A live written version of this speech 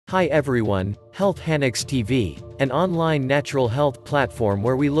Hi everyone, Healthhannex TV, an online natural health platform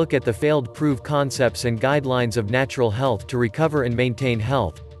where we look at the failed prove concepts and guidelines of natural health to recover and maintain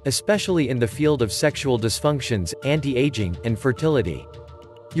health, especially in the field of sexual dysfunctions, anti-aging, and fertility.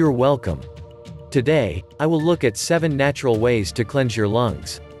 You're welcome. Today, I will look at 7 natural ways to cleanse your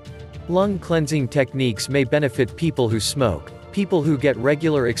lungs. Lung cleansing techniques may benefit people who smoke, people who get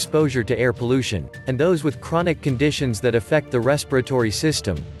regular exposure to air pollution, and those with chronic conditions that affect the respiratory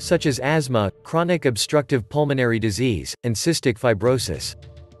system, such as asthma, chronic obstructive pulmonary disease, and cystic fibrosis.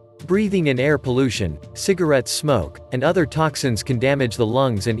 Breathing in air pollution, cigarette smoke, and other toxins can damage the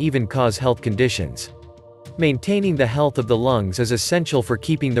lungs and even cause health conditions. Maintaining the health of the lungs is essential for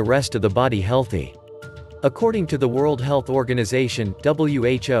keeping the rest of the body healthy. According to the World Health Organization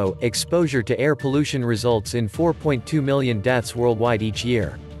 (WHO), exposure to air pollution results in 4.2 million deaths worldwide each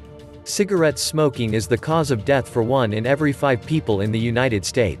year. Cigarette smoking is the cause of death for 1 in every 5 people in the United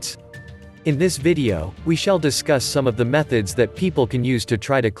States. In this video, we shall discuss some of the methods that people can use to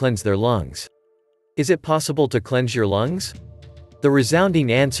try to cleanse their lungs. Is it possible to cleanse your lungs? The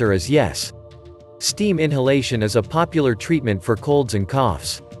resounding answer is yes. Steam inhalation is a popular treatment for colds and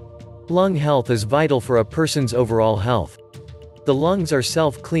coughs. Lung health is vital for a person's overall health. The lungs are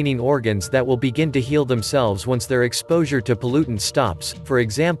self-cleaning organs that will begin to heal themselves once their exposure to pollutants stops, for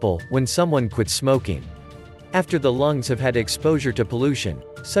example, when someone quits smoking. After the lungs have had exposure to pollution,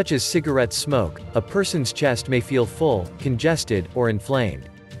 such as cigarette smoke, a person's chest may feel full, congested, or inflamed.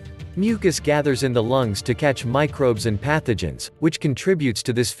 Mucus gathers in the lungs to catch microbes and pathogens, which contributes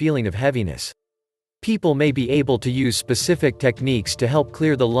to this feeling of heaviness. People may be able to use specific techniques to help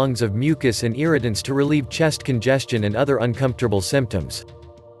clear the lungs of mucus and irritants to relieve chest congestion and other uncomfortable symptoms.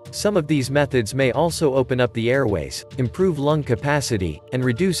 Some of these methods may also open up the airways, improve lung capacity, and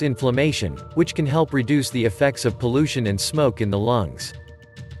reduce inflammation, which can help reduce the effects of pollution and smoke in the lungs.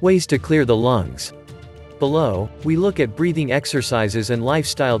 Ways to clear the lungs. Below, we look at breathing exercises and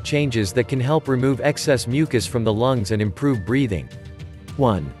lifestyle changes that can help remove excess mucus from the lungs and improve breathing.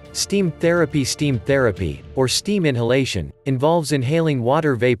 1. Steam therapy. Steam therapy, or steam inhalation, involves inhaling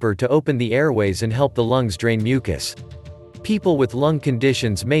water vapor to open the airways and help the lungs drain mucus. People with lung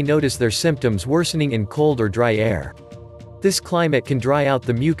conditions may notice their symptoms worsening in cold or dry air. This climate can dry out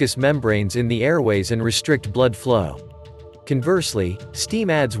the mucous membranes in the airways and restrict blood flow. Conversely, steam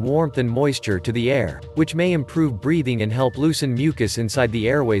adds warmth and moisture to the air, which may improve breathing and help loosen mucus inside the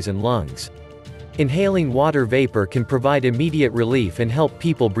airways and lungs. Inhaling water vapor can provide immediate relief and help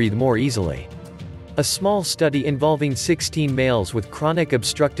people breathe more easily. A small study involving 16 males with chronic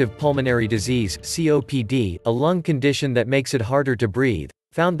obstructive pulmonary disease (COPD), a lung condition that makes it harder to breathe,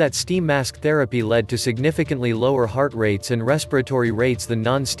 found that steam mask therapy led to significantly lower heart rates and respiratory rates than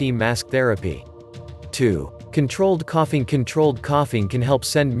non-steam mask therapy. 2. Controlled coughing. Controlled coughing can help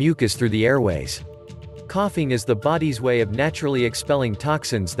send mucus through the airways. Coughing is the body's way of naturally expelling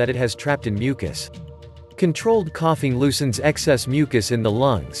toxins that it has trapped in mucus. Controlled coughing loosens excess mucus in the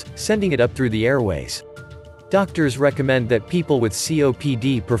lungs, sending it up through the airways. Doctors recommend that people with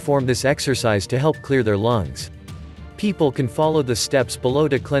COPD perform this exercise to help clear their lungs. People can follow the steps below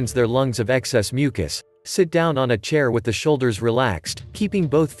to cleanse their lungs of excess mucus. Sit down on a chair with the shoulders relaxed, keeping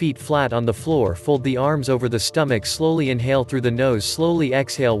both feet flat on the floor. Fold the arms over the stomach. Slowly inhale through the nose. Slowly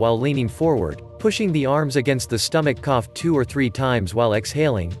exhale while leaning forward, pushing the arms against the stomach. Cough 2 or 3 times while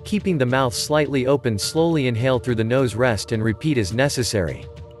exhaling, keeping the mouth slightly open. Slowly inhale through the nose. Rest and repeat as necessary.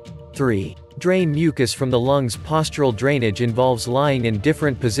 3. Drain mucus from the lungs. Postural drainage involves lying in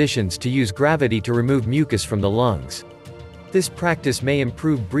different positions to use gravity to remove mucus from the lungs. This practice may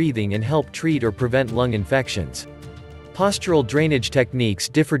improve breathing and help treat or prevent lung infections. Postural drainage techniques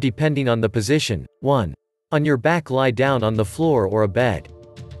differ depending on the position. 1. On your back. Lie down on the floor or a bed.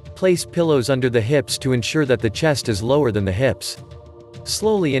 Place pillows under the hips to ensure that the chest is lower than the hips.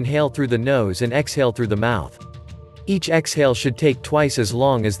 Slowly inhale through the nose and exhale through the mouth. Each exhale should take twice as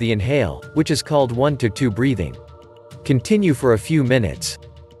long as the inhale, which is called 1 to 2 breathing. Continue for a few minutes.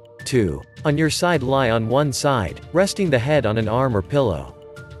 2. On your side. Lie on one side, resting the head on an arm or pillow.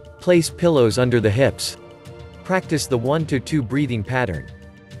 Place pillows under the hips. Practice the 1 to 2 breathing pattern.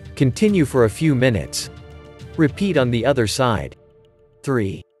 Continue for a few minutes. Repeat on the other side.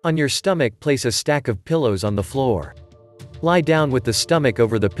 3. On your stomach. Place a stack of pillows on the floor. Lie down with the stomach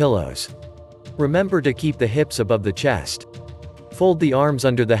over the pillows. Remember to keep the hips above the chest. Fold the arms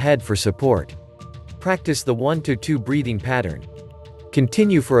under the head for support. Practice the 1 to 2 breathing pattern.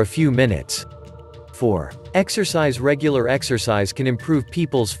 Continue for a few minutes. 4. Exercise. Regular exercise can improve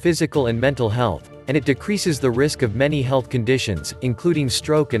people's physical and mental health, and it decreases the risk of many health conditions, including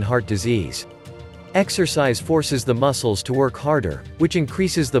stroke and heart disease. Exercise forces the muscles to work harder, which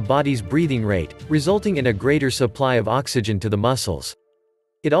increases the body's breathing rate, resulting in a greater supply of oxygen to the muscles.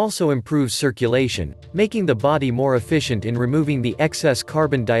 It also improves circulation, making the body more efficient in removing the excess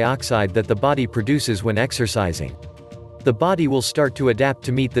carbon dioxide that the body produces when exercising. The body will start to adapt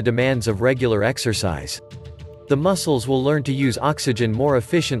to meet the demands of regular exercise. The muscles will learn to use oxygen more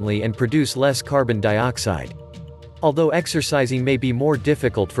efficiently and produce less carbon dioxide. Although exercising may be more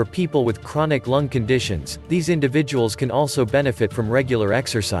difficult for people with chronic lung conditions, these individuals can also benefit from regular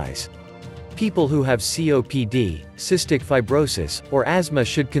exercise. People who have COPD, cystic fibrosis, or asthma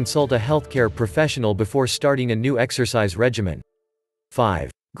should consult a healthcare professional before starting a new exercise regimen. 5.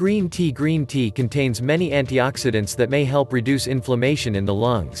 Green tea. Green tea contains many antioxidants that may help reduce inflammation in the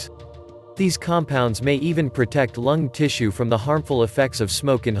lungs. These compounds may even protect lung tissue from the harmful effects of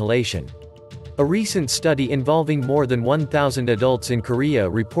smoke inhalation. A recent study involving more than 1,000 adults in Korea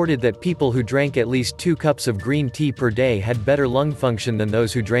reported that people who drank at least 2 cups of green tea per day had better lung function than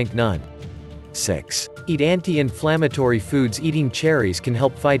those who drank none. 6. Eat anti-inflammatory foods. Eating cherries can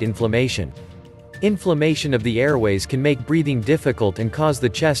help fight inflammation. Inflammation of the airways can make breathing difficult and cause the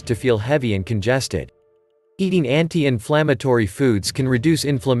chest to feel heavy and congested. Eating anti-inflammatory foods can reduce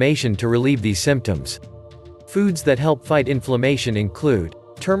inflammation to relieve these symptoms. Foods that help fight inflammation include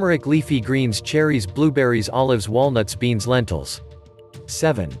turmeric, leafy greens, cherries, blueberries, olives, walnuts, beans, lentils.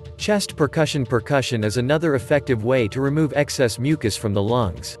 7. Chest percussion. Percussion is another effective way to remove excess mucus from the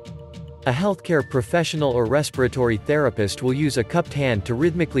lungs. A healthcare professional or respiratory therapist will use a cupped hand to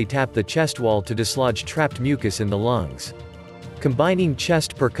rhythmically tap the chest wall to dislodge trapped mucus in the lungs. Combining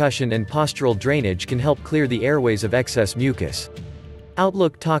chest percussion and postural drainage can help clear the airways of excess mucus.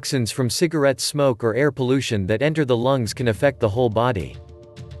 Outlook. Toxins from cigarette smoke or air pollution that enter the lungs can affect the whole body.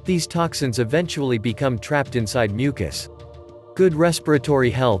 These toxins eventually become trapped inside mucus. Good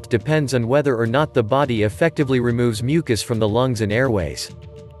respiratory health depends on whether or not the body effectively removes mucus from the lungs and airways.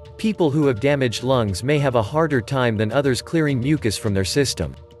 People who have damaged lungs may have a harder time than others clearing mucus from their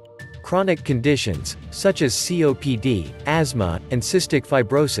system. Chronic conditions, such as COPD, asthma, and cystic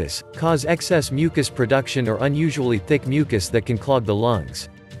fibrosis, cause excess mucus production or unusually thick mucus that can clog the lungs.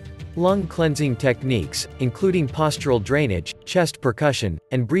 Lung cleansing techniques, including postural drainage, chest percussion,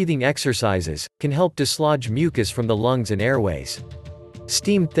 and breathing exercises, can help dislodge mucus from the lungs and airways.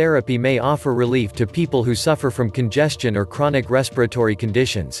 Steam therapy may offer relief to people who suffer from congestion or chronic respiratory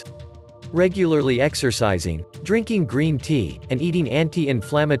conditions. Regularly exercising, drinking green tea, and eating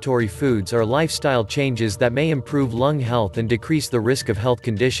anti-inflammatory foods are lifestyle changes that may improve lung health and decrease the risk of health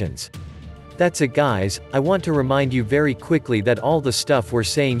conditions. That's it, guys. I want to remind you very quickly that all the stuff we're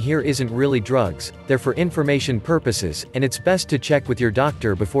saying here isn't really drugs, they're for information purposes, and it's best to check with your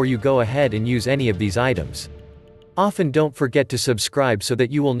doctor before you go ahead and use any of these items. Often don't forget to subscribe so that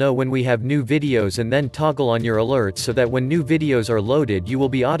you will know when we have new videos, and then toggle on your alerts so that when new videos are loaded you will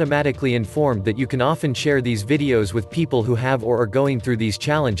be automatically informed. That you can often share these videos with people who have or are going through these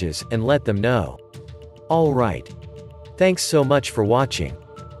challenges, and let them know. Alright. Thanks so much for watching.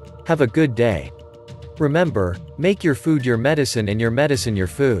 Have a good day. Remember, make your food your medicine and your medicine your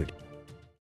food.